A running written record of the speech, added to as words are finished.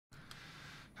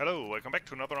Hello, welcome back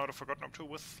to another round of Forgotten Up 2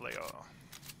 with Slayer.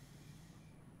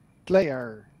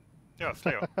 Slayer. Yeah,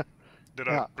 Slayer. Did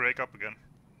I break up again?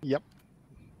 Yep.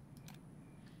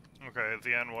 Okay,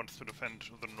 the N wants to defend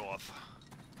the north.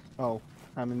 Oh,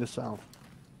 I'm in the south.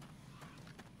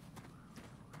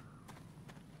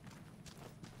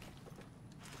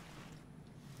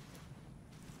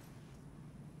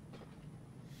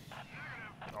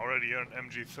 Already here an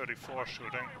MG-34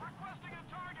 shooting.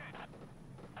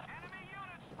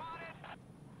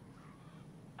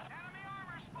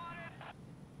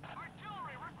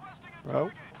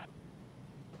 Oh.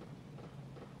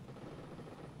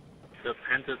 The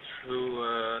Panther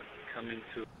 2 coming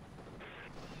to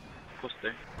post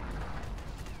there.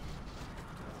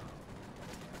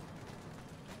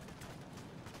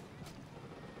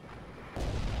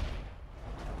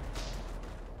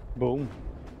 Boom.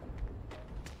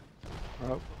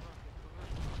 Oh.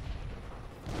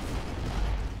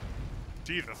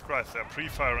 Jesus Christ, they're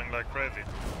pre-firing like crazy.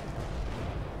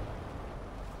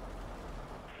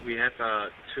 We have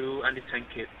 2 anti-tank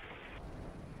kits.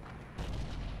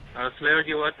 Slayer,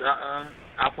 you at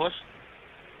outpost?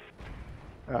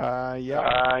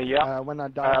 Yeah. When I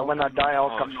die,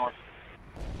 I'll come north.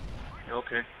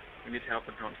 Okay, we need help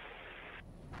at front.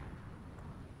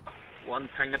 One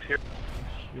tank at here.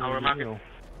 Our market.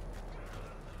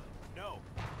 No.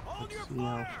 Let's see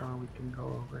how far we can go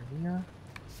over here.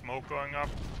 Smoke going up.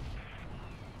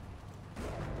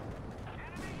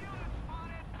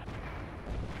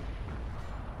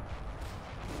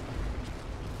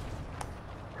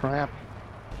 Crap.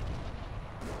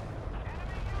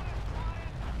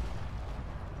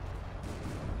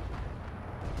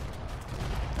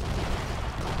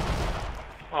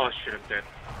 Oh shit, I'm dead.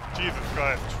 Jesus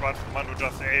Christ, Schwarzmann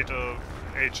just ate a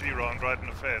HE round right in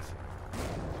the face.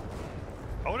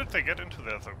 How did they get into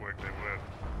there so quickly? Weird.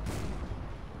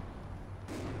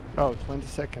 Oh, 20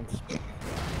 seconds.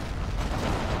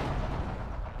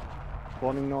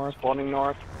 Spawning north. Spawning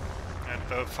north. And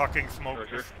the fucking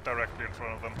smoke is directly in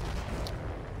front of them.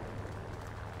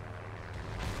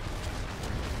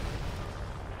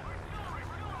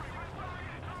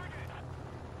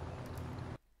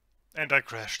 And I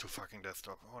crashed to fucking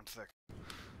desktop. 1 sec.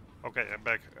 Okay, I'm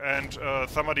back. And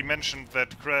somebody mentioned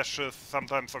that crashes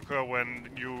sometimes occur when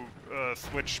you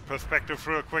switch perspective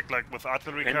real quick, like with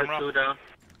artillery camera.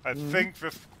 I think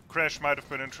this crash might have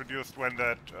been introduced when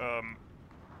that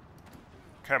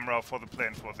camera for the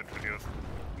planes was introduced.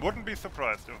 Wouldn't be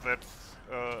surprised if that's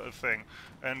a thing.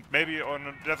 And maybe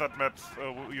on desert maps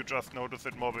you just notice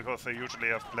it more because they usually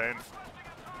have planes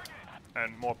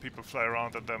and more people fly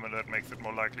around at them, and that makes it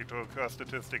more likely to occur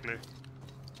statistically.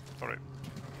 Sorry.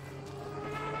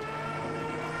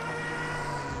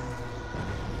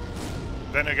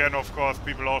 Then again, of course,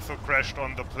 people also crashed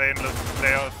on the planeless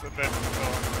players that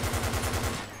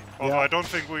although I don't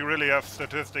think we really have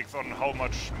statistics on how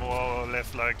much more or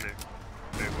less likely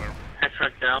they were. Head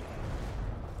track down.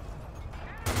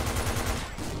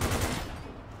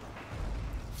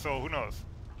 So who knows?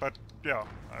 But yeah,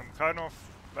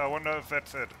 I wonder if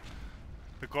that's it.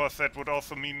 Because that would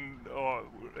also mean or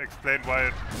explain why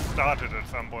it started at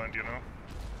some point, you know?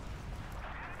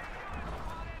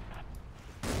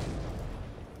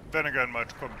 Then again,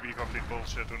 might be complete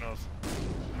bullshit, who knows?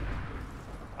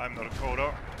 I'm not a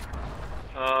coder.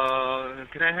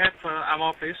 Can I have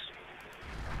ammo, please?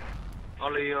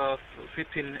 Only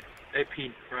 15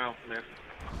 AP round left.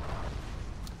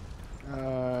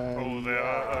 Oh, they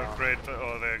are great.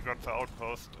 Oh, they got the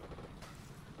outpost.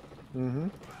 Mm-hmm.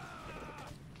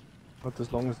 But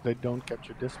as long as they don't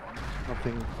capture this one,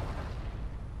 nothing.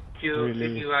 If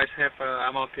you guys have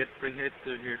ammo kit, bring it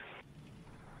to here.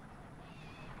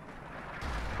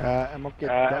 Ammo kit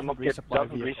doesn't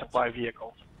resupply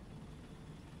vehicles.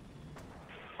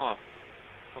 Oh,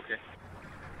 okay.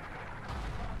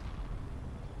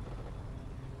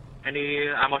 Any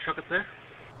ammo sockets there?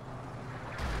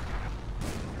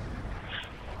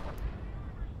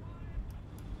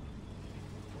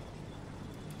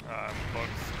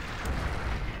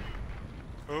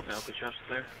 Oops. No, good shots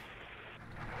there.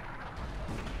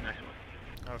 Nice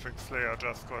one. I think Slayer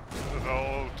just got the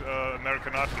old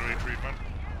American artillery treatment.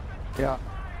 Yeah.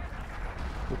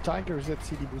 The Tiger is at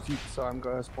Sidi, so I'm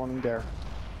spawning there.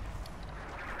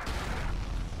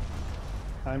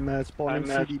 I'm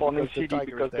spawning Sidi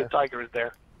because the Tiger is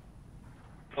there.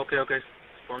 Okay,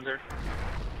 spawn there.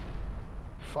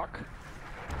 Fuck.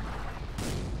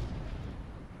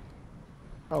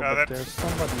 Oh, but there's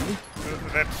somebody.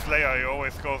 That Slayer, he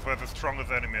always goes where the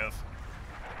strongest enemy is.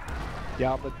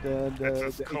 Yeah, but the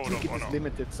ticket is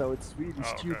limited, so it's really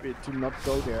stupid to not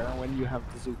go there when you have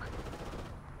the Zook.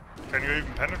 Can you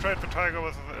even penetrate the tiger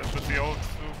with the old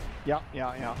sloop?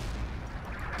 Yeah.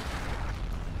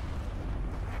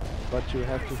 But you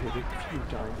have to hit it a few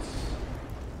times.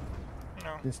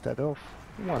 No. Instead of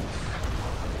once.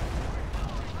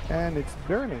 And it's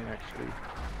burning actually.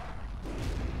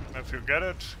 If you get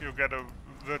it, you get a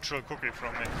virtual cookie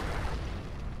from me.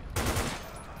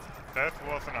 That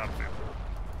was an Nazi.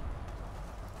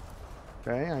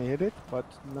 Okay, I hit it, but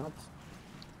not...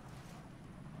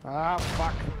 Ah,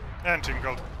 fuck! And team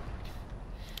gold.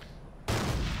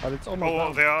 But it's almost Oh,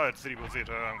 down. they are at Sidi.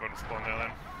 I'm gonna spawn there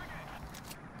then.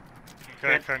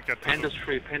 Okay, I can't get to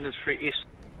Pandas 3 east.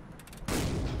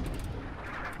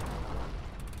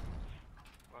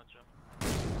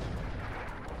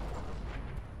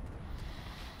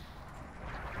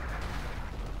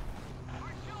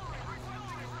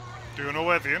 Do you know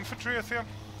where the infantry is here?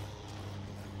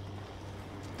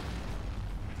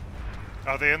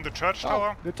 Are they in the church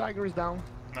tower? The tiger is down,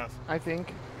 Nice. I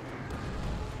think.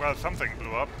 Well, something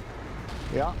blew up.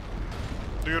 Yeah.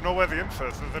 Do you know where the info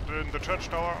is? Is it in the church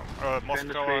tower? Mosque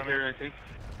Pandas tower? 3 here, I think.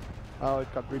 Oh,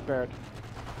 it got repaired.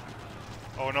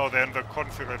 Oh no, they're in the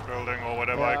consulate building or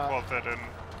whatever I Yeah. called that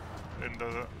in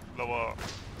the lower...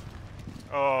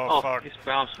 Oh, fuck. It's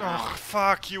bounced. Oh,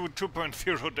 fuck you,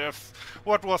 2.0 deaths.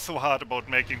 What was so hard about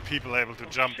making people able to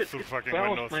jump Shit, through it fucking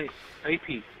bounced windows? my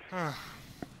AP.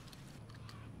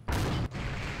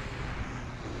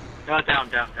 Down.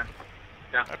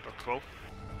 That looks cool.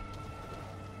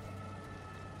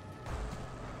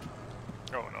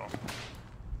 Oh no.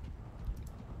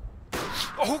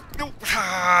 Oh no!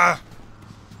 Ah!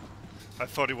 I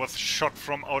thought he was shot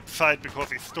from outside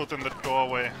because he stood in the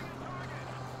doorway.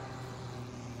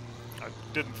 I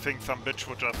didn't think some bitch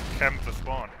would just camp the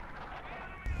spawn.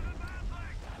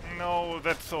 No,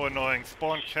 that's so annoying.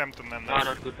 Spawn camped and then Ah,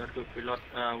 not good. We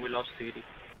lost Sidi.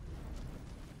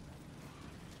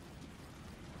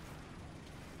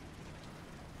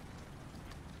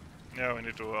 Yeah, we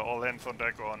need to all hands on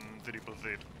deck on Sidi.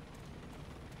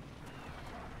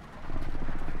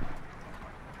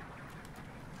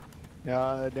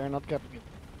 Yeah, they're not capping it.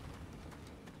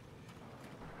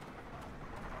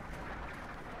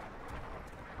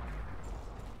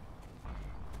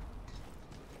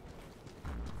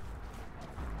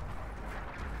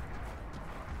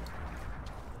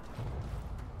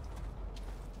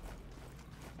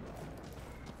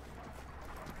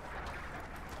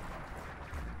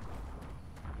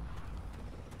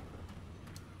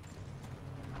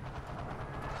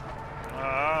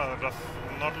 Ah, that does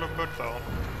not look good though.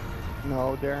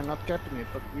 No, they're not capping it,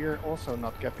 but we're also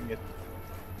not capping it.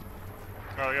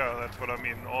 Oh yeah, that's what I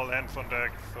mean. All hands on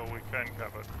deck so we can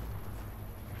cap it.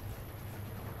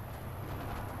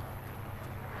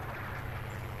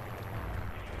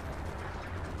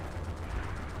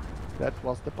 That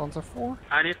was the Panzer IV.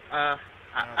 I need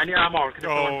armor. Can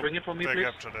someone bring it for me, they please?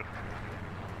 captured it.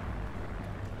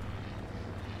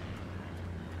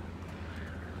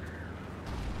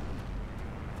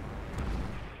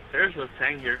 There's a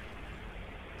tank here.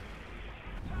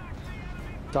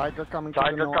 Tiger coming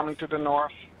to the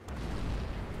north.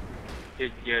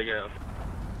 Yeah.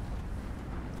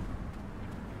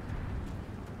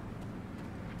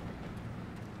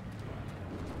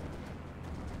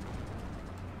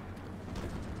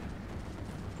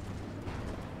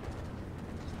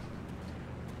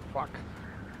 Fuck.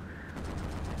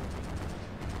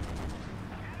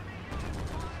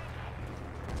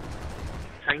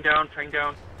 Tank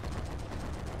down.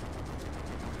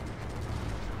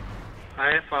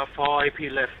 I have 4 AP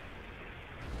left.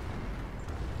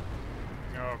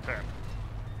 Okay.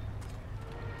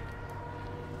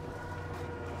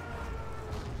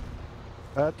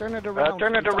 Turn it around.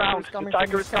 The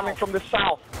tiger is coming from the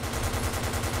south.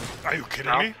 Are you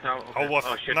kidding me? No, okay. How was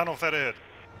Oh, shit. none of that a hit?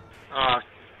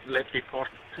 Let's report.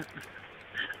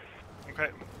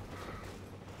 Okay.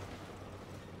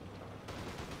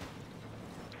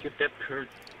 Get that curd.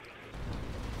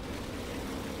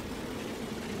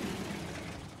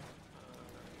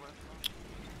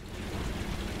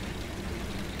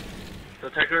 The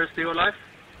tiger is still alive?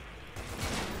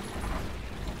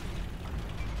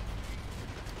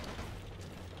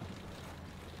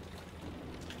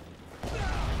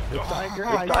 The tiger,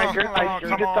 Oh, I see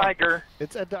come the on. tiger.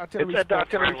 It's at the artillery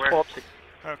spot.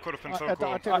 Could have been so At the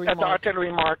cool.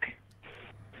 artillery mark.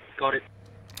 Got it.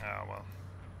 Ah, well.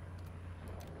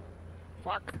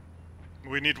 Fuck.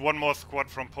 We need one more squad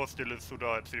from Poste de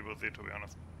Suda at Sidi, to be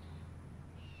honest.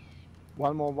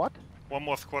 One more what? One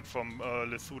more squad from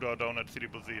Lesuda down at Sidi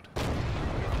Bozid.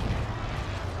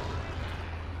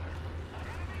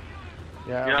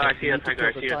 Yeah, Yeah, I we see a need to tiger, kill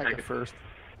I see the a tiger tiger. first.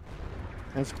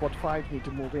 And squad 5 need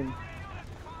to move in.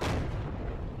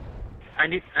 I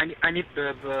need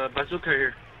the bazooka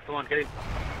here. Come on, get in.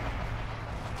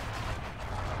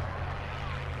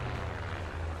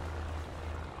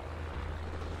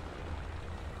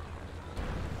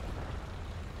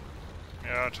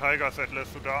 Yeah, Tiger's at Le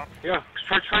Soudan. Yeah,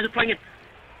 try to flank it.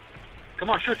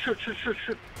 Come on, shoot.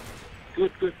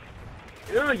 Good.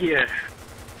 Oh yeah.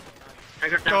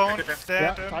 Tiger down. Don't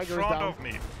stand Yeah, in Tiger is front down. of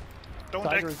me. Don't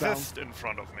Tiger is down. exist in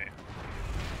front of me.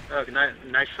 Oh,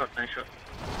 nice shot.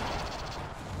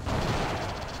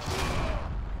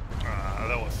 Ah,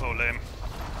 that was so lame.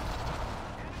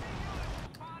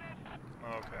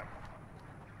 Okay.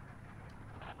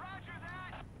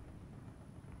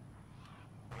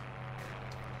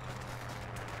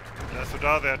 Le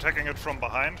Soudan, they're attacking it from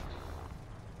behind.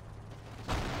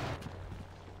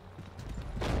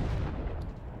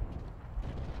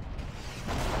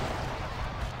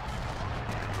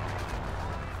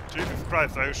 Jesus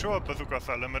Christ, are you sure bazookas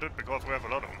are limited? Because we have a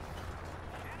lot of them.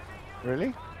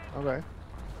 Really? Okay.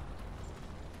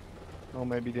 Oh,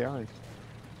 maybe they aren't.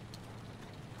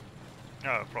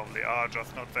 Yeah, probably are,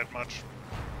 just not that much.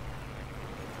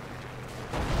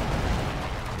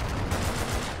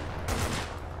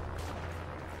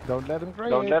 Don't let them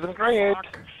create.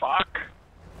 Fuck.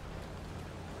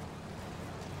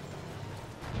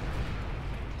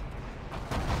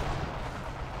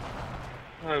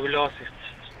 Oh, we lost it.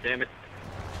 Damn it.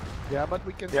 Yeah, but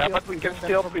we can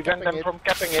still prevent them from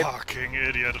capping it. Fucking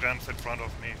idiot runs in front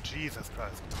of me. Jesus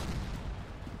Christ.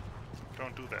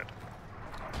 Don't do that.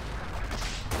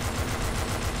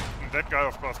 And that guy,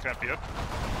 of course, can't be it.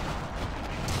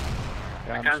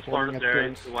 Yeah, I I'm can't spawning spawn at there.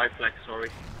 turns. It's a white flag. Sorry.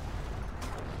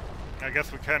 I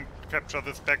guess we can capture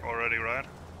this back already, right?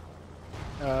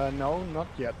 No, not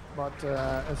yet. But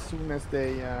as soon as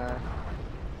they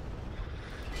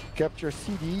capture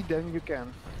Sidi, then you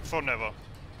can. So never.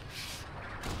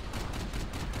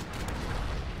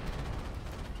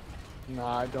 No,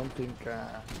 I don't think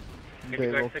you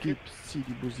they guys will take keep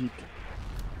Sidi Bouzid.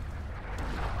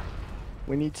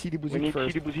 We need Sidi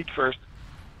Bouzid first.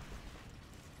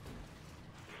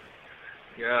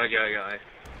 Yeah.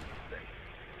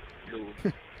 Blue.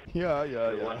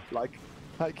 Yeah. one. Like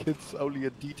it's only a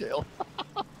detail.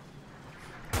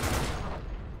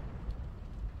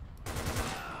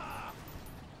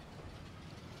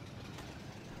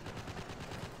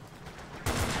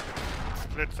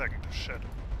 Split second. Shit.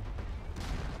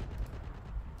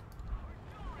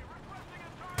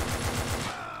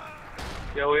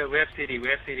 Yeah, we have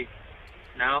Sidi.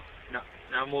 Now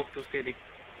move to Sidi.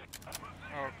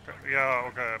 Okay, yeah,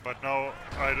 okay, but now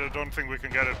I don't think we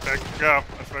can get it back. Yeah,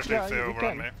 especially if they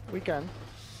overrun me. We can.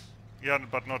 Yeah,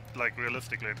 but not like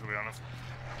realistically, to be honest.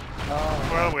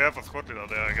 Well, we have a squad leader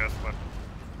there, I guess, but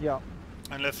Yeah.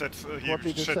 unless it's, he Squad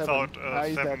leader shits seven. out He's dead,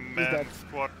 he's 7-man dead.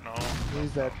 squad. No,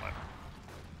 He's never dead. mind.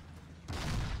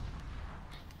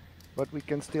 But we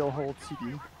can still hold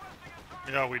Sidi.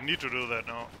 Yeah, we need to do that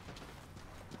now.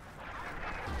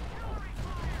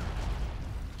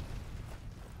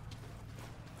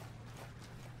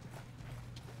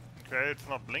 Okay, it's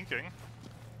not blinking.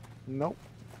 No,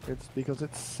 it's because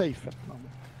it's safe at the moment.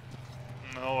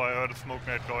 No, I heard a smoke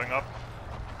net going up.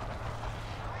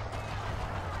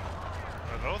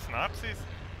 Are those Nazis?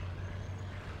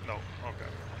 No,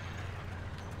 okay.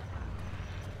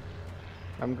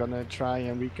 I'm gonna try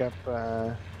and recap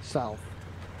south.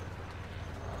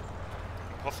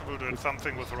 Possible to do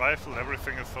something with rifle,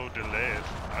 everything is so delayed.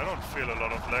 I don't feel a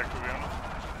lot of lag, to be honest.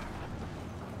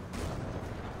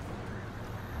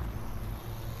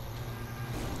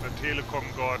 The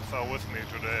telecom gods are with me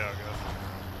today, I guess.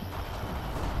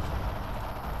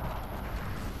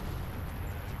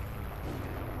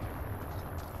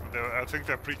 I think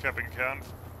they're pre-capping Cairns.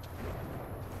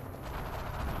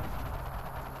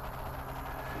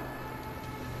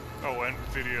 Oh, and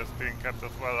Sidi is being kept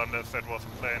as well, unless that was a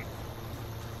plane.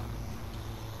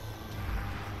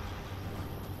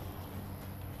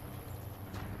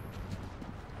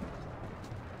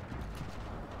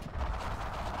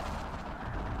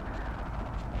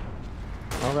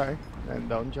 Okay, and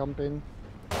don't jump in.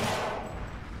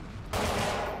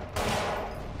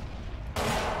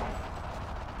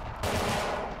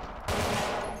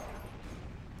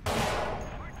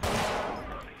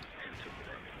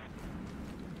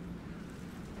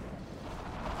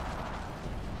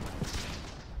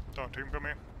 Don't team to me.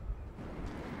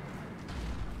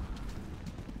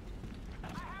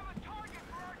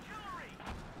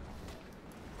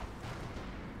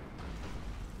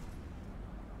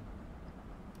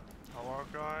 Our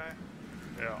guy.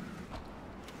 Yeah.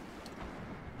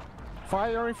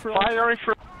 Fire in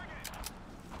front.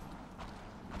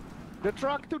 The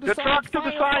truck to the side.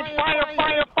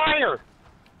 Fire!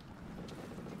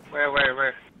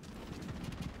 Where?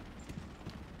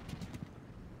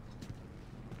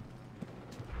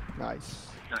 Nice.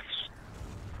 Nice.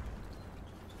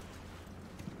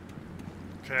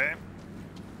 Okay.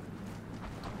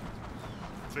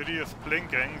 City is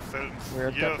blinking since We're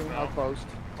years tapping now. outpost.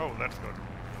 Oh, that's good.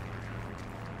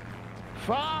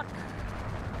 Fuck!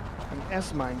 An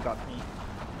S-mine got me.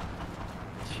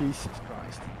 Jesus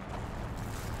Christ.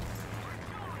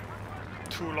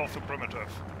 Tool of the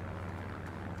primitive.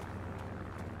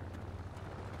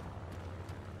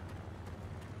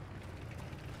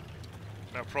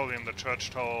 They're probably in the church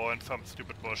tower and some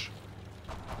stupid bush.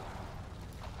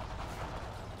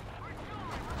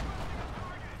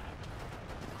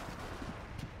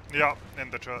 Yeah, in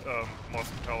the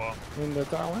mosque tower. In the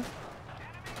tower?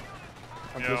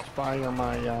 I'll Yeah. just fire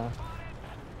my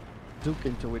Zook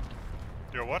into it.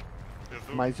 Your what? Your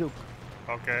zoom? My Zook.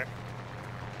 Okay.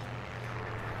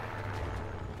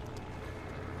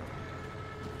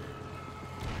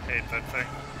 Hate that thing.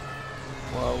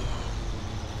 Whoa.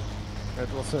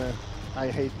 That was a... I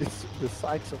hate this, the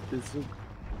sights of this Zook.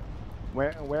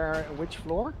 Which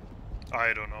floor?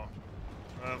 I don't know.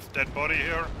 There's dead body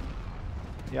here.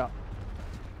 Yeah.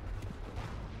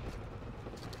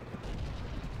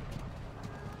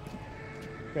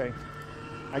 Okay.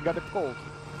 I got a cold.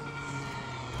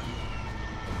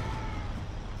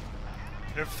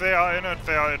 If they are in it,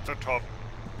 they are at the top.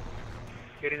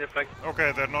 Getting the flag.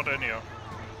 Okay, they're not in here.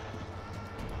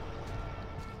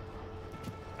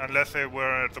 Unless they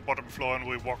were at the bottom floor and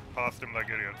we walked past them like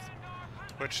idiots.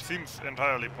 Which seems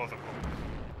entirely possible.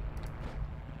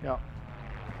 Yeah.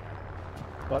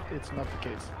 But it's not the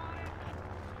case.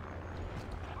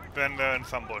 Then they're in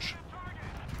some bush.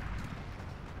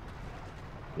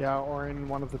 Yeah, or in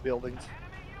one of the buildings.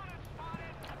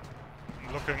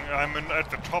 I'm at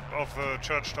the top of the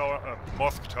church tower,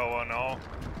 mosque tower now.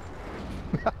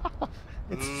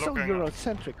 It's Looking- so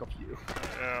Eurocentric of you.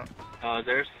 Yeah.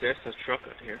 There's a truck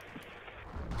out here.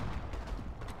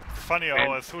 Funny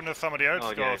how as soon as somebody else Oh,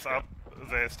 yeah, goes yeah. up,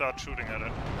 they start shooting at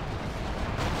it.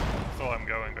 So I'm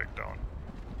going back down.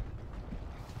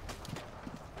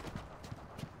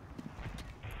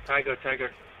 Tiger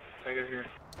here.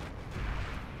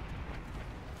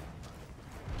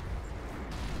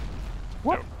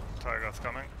 What? Yep, Tiger's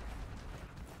coming.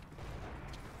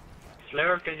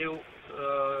 Flare, can you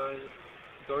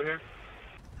go here?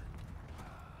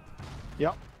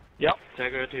 Yeah. Yep.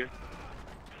 Tiger here.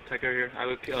 Tiger here. I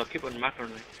will keep on map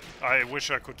only. I wish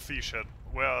I could see shit.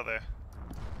 Where are they?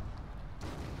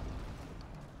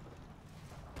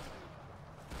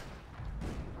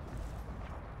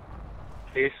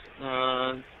 Please,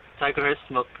 Tiger has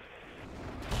smoke.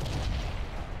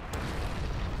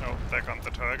 Oh, there comes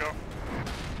the Tiger.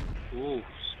 Ooh,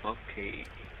 smoky.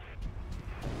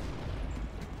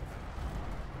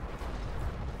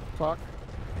 Fuck.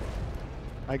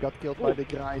 I got killed by the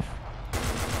Greif.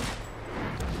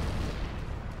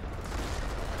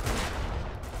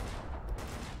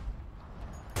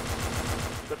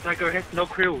 The Tiger has no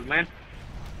crew, man.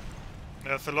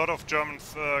 There's a lot of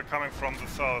Germans coming from the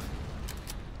south.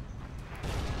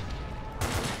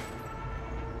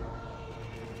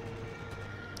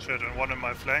 Shit, and one in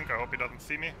my flank. I hope he doesn't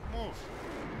see me. Move.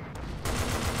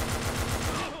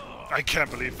 I can't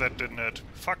believe that didn't hit.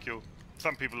 Fuck you.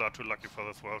 Some people are too lucky for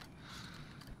this world.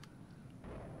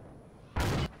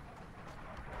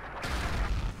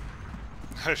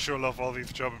 I sure love all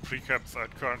these German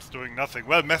pre-campsite currents doing nothing.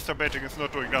 Well, masturbating is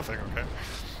not doing nothing, okay?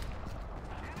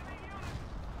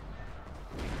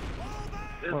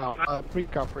 Well,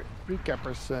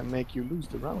 pre-cappers make you lose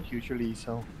the round usually,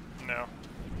 so No.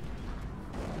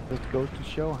 that goes to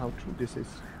show how true this is.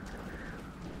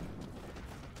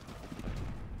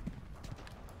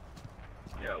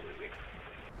 Yeah, we.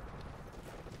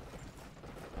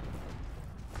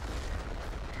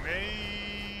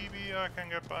 Maybe I can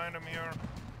get behind him here.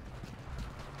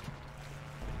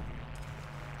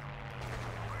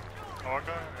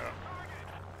 Okay,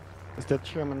 yeah. Is that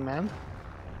German man?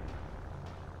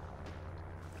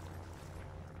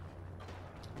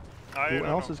 I Who don't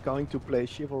else know. is going to play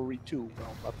Chivalry 2?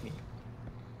 Well, not me.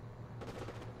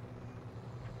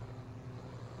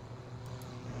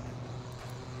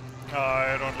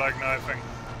 I don't like knifing.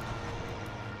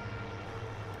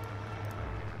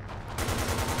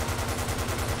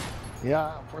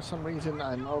 Yeah, for some reason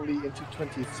I'm only into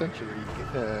 20th century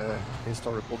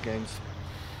historical games.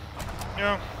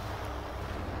 Yeah.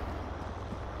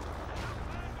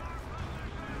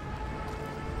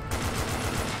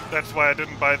 That's why I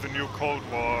didn't buy the new Cold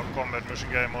War combat mission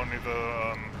game, only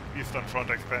the Eastern Front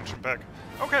expansion pack.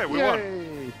 Okay, we won.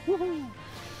 Yay! Woohoo!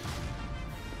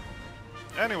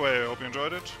 Anyway, I hope you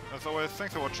enjoyed it. As always,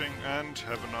 thanks for watching and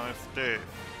have a nice day.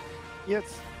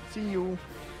 Yes, see you.